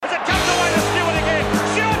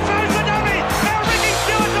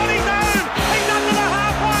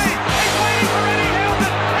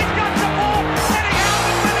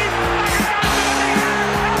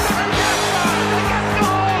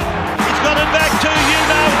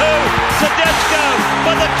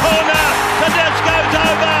for the corner. Tedesco's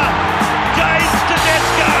over. James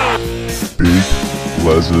Tedesco. Big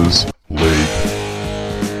Les's League.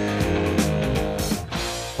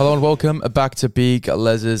 Hello and welcome back to Big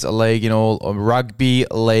Les's League and all rugby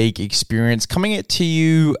league experience. Coming it to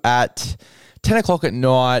you at 10 o'clock at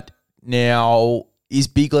night. Now, is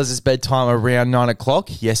Big Les's bedtime around 9 o'clock?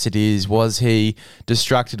 Yes, it is. Was he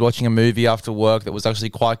distracted watching a movie after work that was actually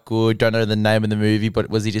quite good? Don't know the name of the movie, but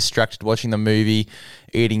was he distracted watching the movie,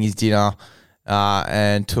 eating his dinner,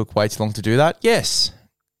 and took way too long to do that? Yes.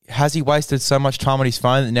 Has he wasted so much time on his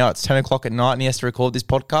phone that now it's 10 o'clock at night and he has to record this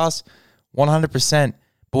podcast? 100%.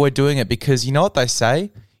 But we're doing it because you know what they say?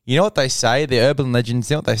 You know what they say? The urban legends,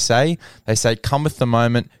 you know what they say? They say, cometh the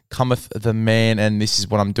moment, cometh the man, and this is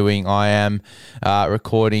what I'm doing. I am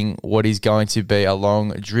recording what is going to be a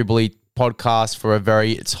long, dribbly podcast for a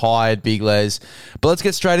very tired Big Les. But let's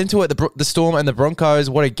get straight into it. The Storm and the Broncos,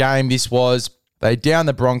 what a game this was. They downed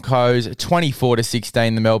the Broncos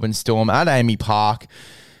 24-16, the Melbourne Storm at Amy Park.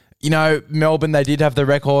 You know, Melbourne, they did have the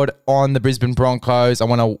record on the Brisbane Broncos. I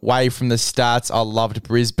went away from the stats. I loved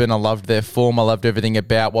Brisbane. I loved their form. I loved everything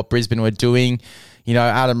about what Brisbane were doing. You know,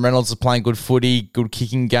 Adam Reynolds was playing good footy, good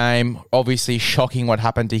kicking game. Obviously, shocking what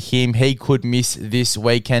happened to him. He could miss this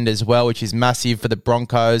weekend as well, which is massive for the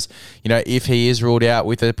Broncos. You know, if he is ruled out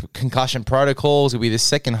with the concussion protocols, it'll be the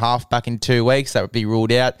second half back in 2 weeks. That would be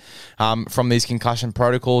ruled out from these concussion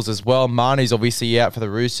protocols as well. Manu's obviously out for the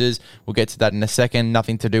Roosters. We'll get to that in a second.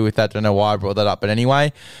 Nothing to do with that. Don't know why I brought that up. But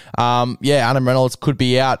anyway, Adam Reynolds could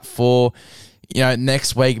be out for, you know,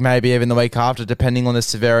 next week, maybe even the week after, depending on the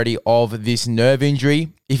severity of this nerve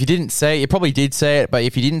injury. If you didn't see it, you probably did see it, but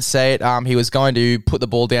if you didn't see it, he was going to put the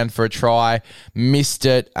ball down for a try, missed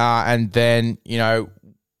it, and then, you know,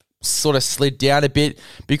 sort of slid down a bit.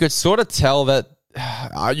 But you could sort of tell that,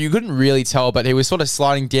 you couldn't really tell, but he was sort of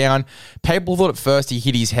sliding down. People thought at first he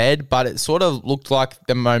hit his head, but it sort of looked like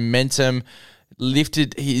the momentum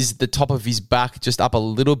lifted the top of his back just up a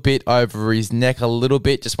little bit over his neck a little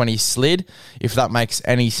bit just when he slid, if that makes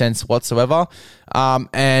any sense whatsoever.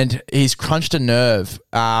 And he's crunched a nerve.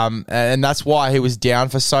 And that's why he was down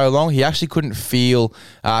for so long. He actually couldn't feel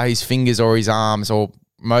his fingers or his arms or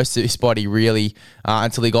most of his body really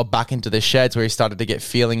until he got back into the sheds where he started to get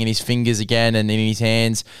feeling in his fingers again and in his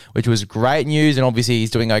hands, which was great news. And obviously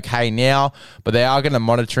he's doing okay now, but they are going to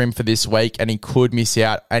monitor him for this week and he could miss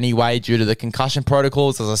out anyway due to the concussion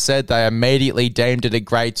protocols. As I said, they immediately deemed it a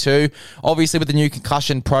grade 2. Obviously with the new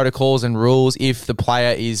concussion protocols and rules, if the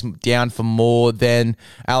player is down for more than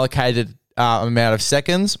allocated amount of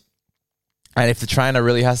seconds, and if the trainer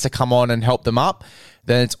really has to come on and help them up,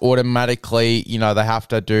 then it's automatically, you know, they have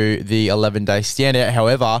to do the 11-day standout.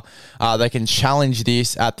 However, they can challenge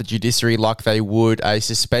this at the judiciary like they would a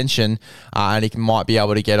suspension, and he might be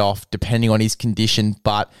able to get off depending on his condition.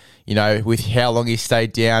 But, you know, with how long he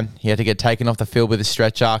stayed down, he had to get taken off the field with a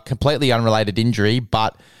stretcher, completely unrelated injury,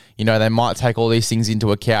 but, you know, they might take all these things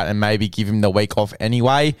into account and maybe give him the week off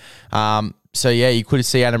anyway. So, yeah, you could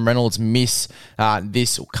see Adam Reynolds miss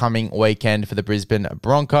this coming weekend for the Brisbane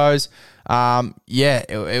Broncos.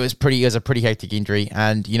 It was a pretty hectic injury.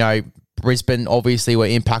 And, you know, Brisbane obviously were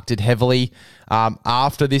impacted heavily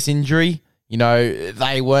after this injury. You know,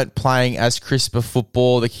 they weren't playing as crisp a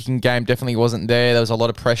football. The kicking game definitely wasn't there. There was a lot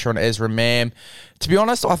of pressure on Ezra Mam. To be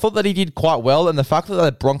honest, I thought that he did quite well. And the fact that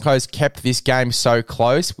the Broncos kept this game so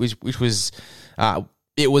close, which was...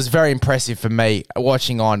 it was very impressive for me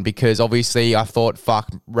watching on because obviously I thought,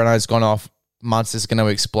 Renault's gone off. Munster's going to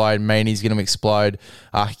explode. Meaney's going to explode.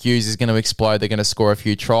 Hughes is going to explode. They're going to score a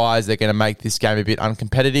few tries. They're going to make this game a bit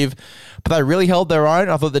uncompetitive. But they really held their own.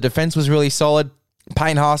 I thought the defense was really solid.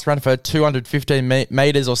 Payne Haas ran for 215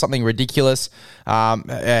 metres or something ridiculous.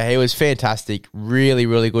 He was fantastic. Really,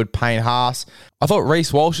 really good, Payne Haas. I thought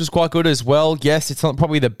Reece Walsh was quite good as well. Yes, it's not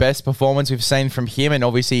probably the best performance we've seen from him, and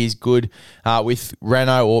obviously he's good with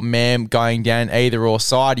Renault or Mam going down either or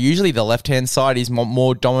side. Usually the left-hand side is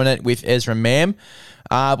more dominant with Ezra Mam.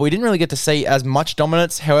 But we didn't really get to see as much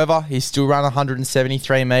dominance. However, he still ran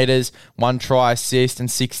 173 metres, 1 try assist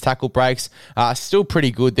and 6 tackle breaks. Still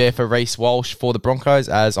pretty good there for Reece Walsh for the Broncos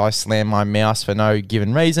as I slam my mouse for no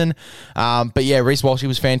given reason. But yeah, Reece Walsh, he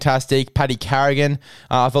was fantastic. Paddy Carrigan,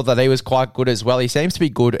 I thought that he was quite good as well. He seems to be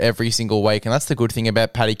good every single week, and that's the good thing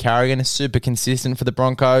about Paddy Carrigan. Super consistent for the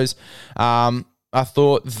Broncos. I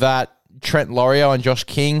thought that Trent Lario and Josh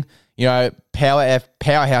King, you know,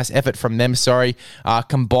 powerhouse effort from them,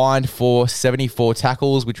 combined for 74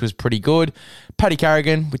 tackles, which was pretty good. Paddy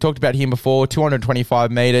Carrigan, we talked about him before,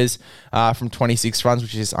 225 metres from 26 runs,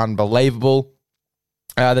 which is unbelievable.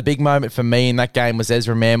 The big moment for me in that game was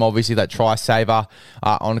Ezra Mam. Obviously, that try saver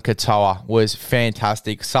on Katoa was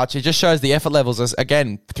fantastic. It just shows the effort levels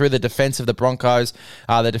again through the defense of the Broncos.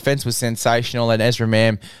 The defense was sensational, and Ezra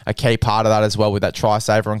Mam a key part of that as well with that try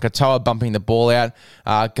saver on Katoa bumping the ball out.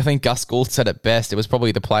 I think Gus Gould said it best. It was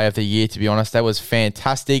probably the play of the year, to be honest. That was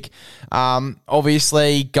fantastic.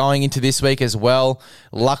 Obviously, going into this week as well,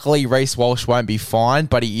 luckily Reece Walsh won't be fined,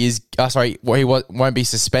 but he is. He won't be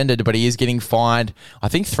suspended, but he is getting fined. I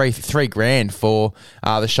think three grand for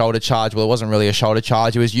the shoulder charge. Well, it wasn't really a shoulder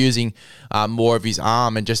charge. He was using more of his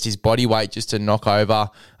arm and just his body weight just to knock over.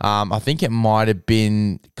 I think it might have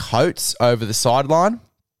been Coates over the sideline,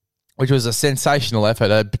 which was a sensational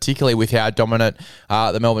effort, particularly with how dominant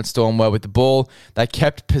the Melbourne Storm were with the ball. They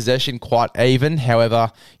kept possession quite even.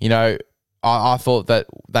 However, I thought that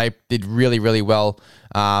they did really, really well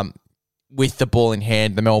with the ball in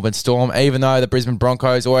hand, the Melbourne Storm, even though the Brisbane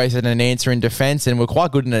Broncos always had an answer in defence and were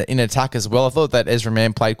quite good in attack as well. I thought that Ezra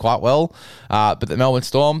Mam played quite well, but the Melbourne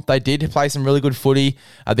Storm, they did play some really good footy.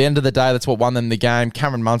 At the end of the day, that's what won them the game.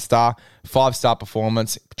 Cameron Munster, 5-star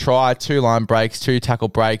performance, try, 2 line breaks, 2 tackle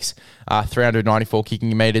breaks, 394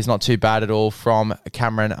 kicking metres, not too bad at all from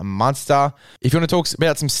Cameron Munster. If you want to talk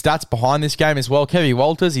about some stats behind this game as well, Kevin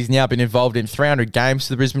Walters, he's now been involved in 300 games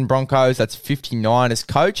for the Brisbane Broncos. That's 59 as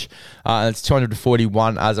coach, and it's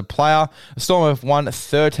 241 as a player. The Storm have won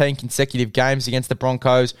 13 consecutive games against the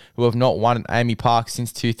Broncos, who have not won at Amy Park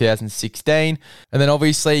since 2016. And then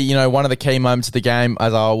obviously, one of the key moments of the game,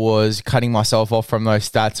 as I was cutting myself off from those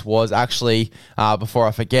stats, was actually, before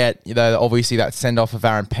I forget, obviously that send-off of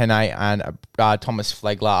Aaron Penne and Thomas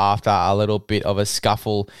Flegler after a little bit of a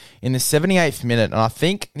scuffle in the 78th minute. And I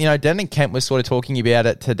think, Denton Kemp was sort of talking about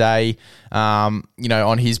it today, on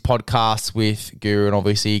his podcast with Guru and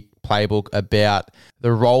obviously Playbook about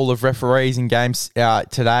the role of referees in games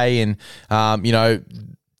today and,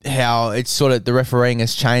 how it's sort of the refereeing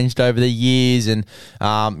has changed over the years and,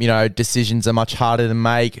 decisions are much harder to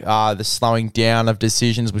make. The slowing down of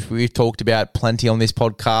decisions, which we've talked about plenty on this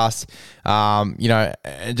podcast.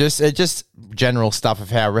 Just general stuff of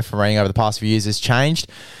how refereeing over the past few years has changed.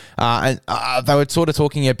 And they were sort of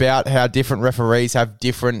talking about how different referees have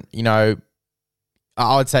different, I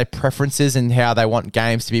would say preferences in how they want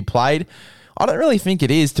games to be played. I don't really think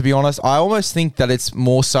it is, to be honest. I almost think that it's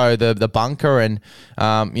more so the bunker and,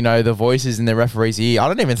 the voices in the referee's ear. I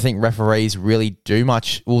don't even think referees really do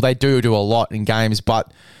much. Well, they do a lot in games,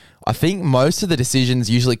 but I think most of the decisions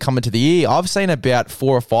usually come into the ear. I've seen about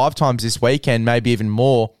 4 or 5 times this weekend, maybe even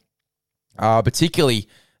more, particularly,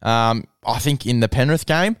 I think, in the Penrith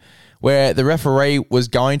game, where the referee was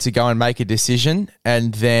going to go and make a decision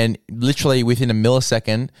and then literally within a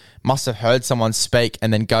millisecond must have heard someone speak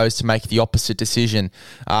and then goes to make the opposite decision.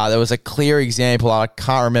 There was a clear example. I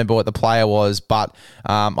can't remember what the player was, but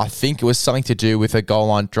I think it was something to do with a goal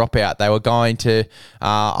line dropout. They were going to,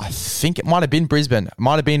 I think it might have been Brisbane. It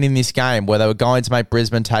might have been in this game where they were going to make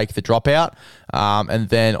Brisbane take the dropout. And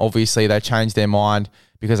then obviously they changed their mind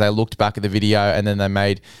because they looked back at the video and then they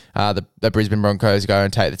made the Brisbane Broncos go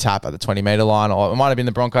and take the tap at the 20-metre line. Or it might have been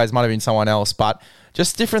the Broncos, might have been someone else. But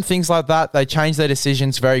just different things like that. They change their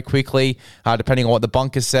decisions very quickly, depending on what the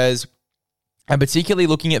bunker says. And particularly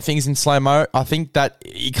looking at things in slow-mo, I think that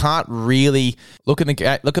you can't really look at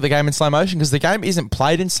the game in slow motion because the game isn't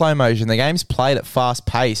played in slow motion. The game's played at fast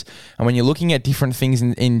pace. And when you're looking at different things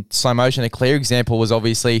in slow motion, a clear example was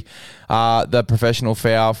obviously the professional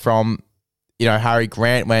foul from Harry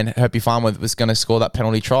Grant when Herbie Farnworth was going to score that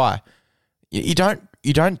penalty try. You don't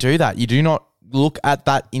do that. You do not look at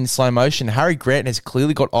that in slow motion. Harry Grant has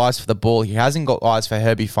clearly got eyes for the ball. He hasn't got eyes for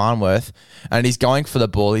Herbie Farnworth, and he's going for the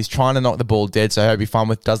ball. He's trying to knock the ball dead so Herbie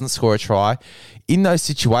Farnworth doesn't score a try. In those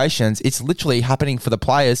situations, it's literally happening for the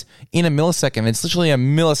players in a millisecond. It's literally a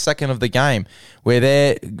millisecond of the game where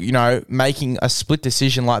they're, making a split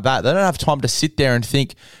decision like that. They don't have time to sit there and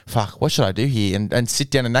think, fuck, what should I do here? And sit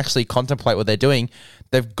down and actually contemplate what they're doing.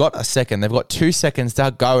 They've got a second. They've got 2 seconds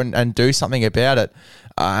to go and do something about it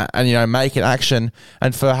and make an action.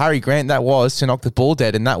 And for Harry Grant, that was to knock the ball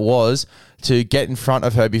dead, and that was to get in front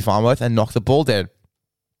of Herbie Farnworth and knock the ball dead.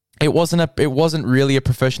 It wasn't really a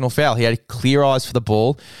professional foul. He had clear eyes for the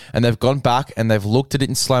ball, and they've gone back and they've looked at it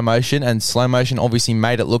in slow motion, and slow motion obviously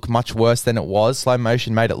made it look much worse than it was. Slow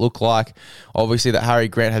motion made it look like obviously that Harry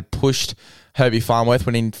Grant had pushed Herbie Farnworth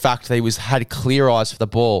when in fact he had clear eyes for the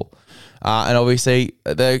ball. And obviously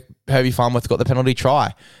the Herbie Farnworth got the penalty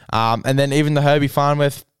try. And then even the Herbie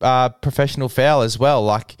Farnworth professional foul as well.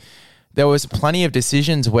 Like, there was plenty of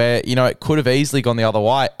decisions where, it could have easily gone the other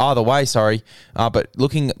way, but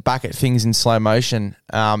looking back at things in slow motion,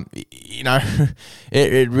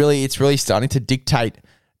 it's really starting to dictate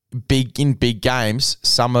big games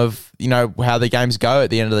some of, how the games go at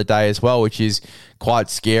the end of the day as well, which is quite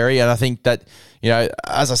scary. And I think that,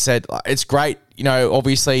 as I said, it's great,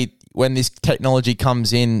 obviously when this technology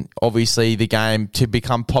comes in, obviously the game to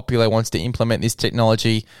become popular wants to implement this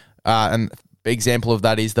technology, and example of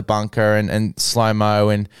that is the bunker and slow-mo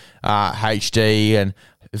and HD and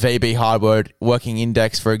VB hardware working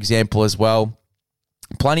index, for example, as well.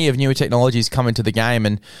 Plenty of newer technologies come into the game,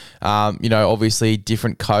 and obviously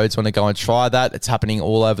different codes want to go and try that. It's happening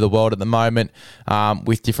all over the world at the moment,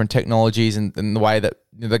 with different technologies and the way that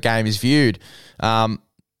the game is viewed.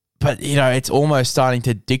 But it's almost starting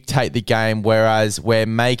to dictate the game, whereas we're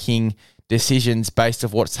making decisions based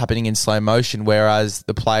off what's happening in slow motion, whereas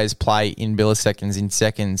the players play in milliseconds, in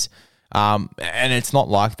seconds. And it's not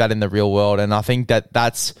like that in the real world. And I think that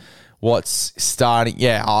that's what's starting.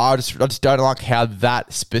 Yeah, I just don't like how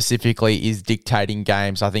that specifically is dictating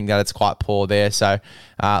games. I think that it's quite poor there. So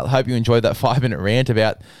I hope you enjoyed that 5-minute rant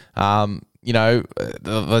about, the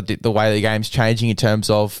way the game's changing in terms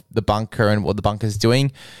of the bunker and what the bunker's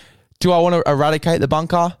doing. Do I want to eradicate the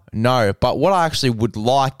bunker? No. But what I actually would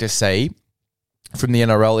like to see from the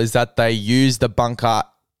NRL is that they use the bunker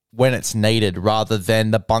when it's needed, rather than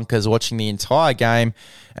the bunkers watching the entire game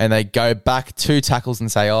and they go back 2 tackles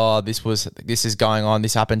and say, oh, this is going on.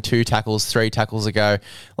 This happened 2 tackles, 3 tackles ago.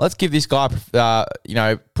 Let's give this guy,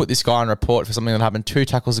 put this guy on report for something that happened 2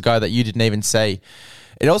 tackles ago that you didn't even see.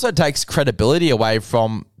 It also takes credibility away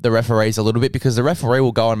from the referees a little bit, because the referee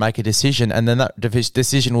will go and make a decision and then that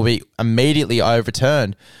decision will be immediately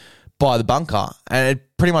overturned by the bunker. And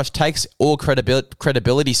it pretty much takes all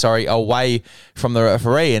credibility away from the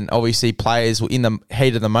referee. And obviously players in the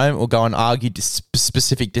heat of the moment will go and argue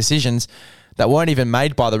specific decisions that weren't even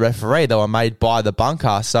made by the referee. They were made by the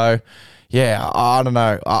bunker. So, yeah, I don't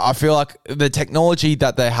know. I feel like the technology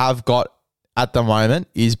that they have got at the moment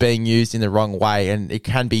is being used in the wrong way, and it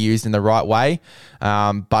can be used in the right way,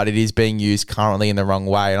 but it is being used currently in the wrong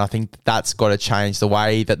way. And I think that's got to change, the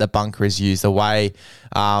way that the bunker is used, the way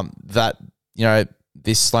that,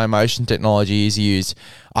 this slow motion technology is used.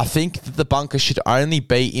 I think that the bunker should only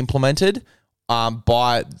be implemented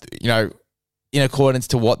by, in accordance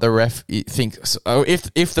to what the ref thinks. So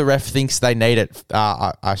if the ref thinks they need it,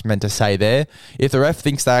 I meant to say there, if the ref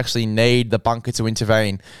thinks they actually need the bunker to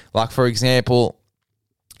intervene, like for example,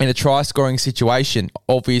 in a try scoring situation,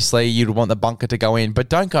 obviously you'd want the bunker to go in, but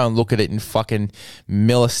don't go and look at it in fucking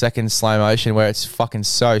millisecond slow motion where it's fucking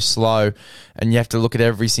so slow and you have to look at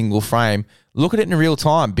every single frame. Look at it in real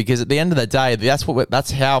time, because at the end of the day,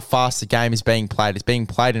 that's how fast the game is being played. It's being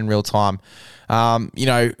played in real time.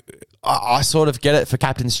 I sort of get it for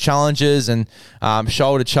captain's challenges and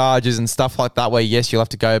shoulder charges and stuff like that, where, yes, you'll have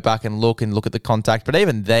to go back and look at the contact. But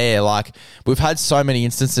even there, like, we've had so many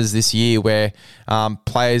instances this year where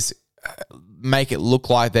players make it look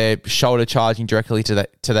like they're shoulder charging directly to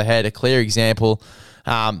the head. A clear example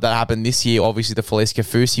that happened this year, obviously the Felice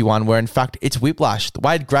Kafusi one, where in fact it's whiplash.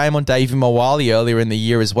 Wade Graham on Davey Mawali earlier in the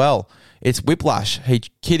year as well. It's whiplash. He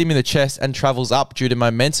hit him in the chest and travels up due to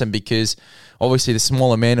momentum, because obviously the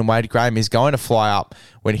smaller man in Wade Graham is going to fly up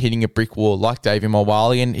when hitting a brick wall like Davey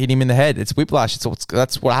Mawali and hit him in the head. It's whiplash.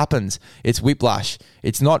 That's what happens. It's whiplash.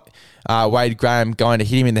 It's not Wade Graham going to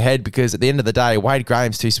hit him in the head, because at the end of the day, Wade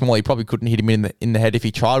Graham's too small. He probably couldn't hit him in the head if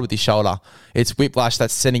he tried with his shoulder. It's whiplash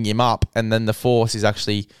that's sending him up, and then the force is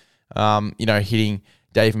actually, hitting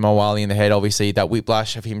Davey Mawali in the head. Obviously, that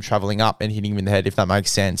whiplash of him traveling up and hitting him in the head, if that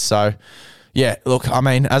makes sense. So, yeah, look, I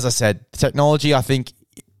mean, as I said, technology, I think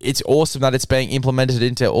it's awesome that it's being implemented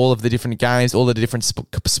into all of the different games, all the different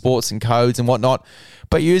sports and codes and whatnot,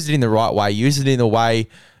 but use it in the right way. Use it in a way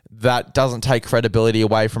that doesn't take credibility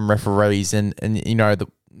away from referees and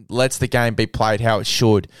lets the game be played how it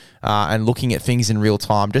should, and looking at things in real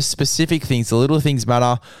time. Just specific things, the little things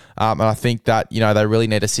matter, and I think that, they really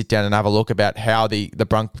need to sit down and have a look about how the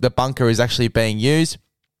bunker is actually being used,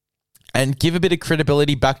 and give a bit of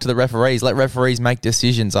credibility back to the referees. Let referees make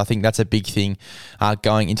decisions. I think that's a big thing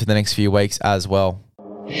going into the next few weeks as well.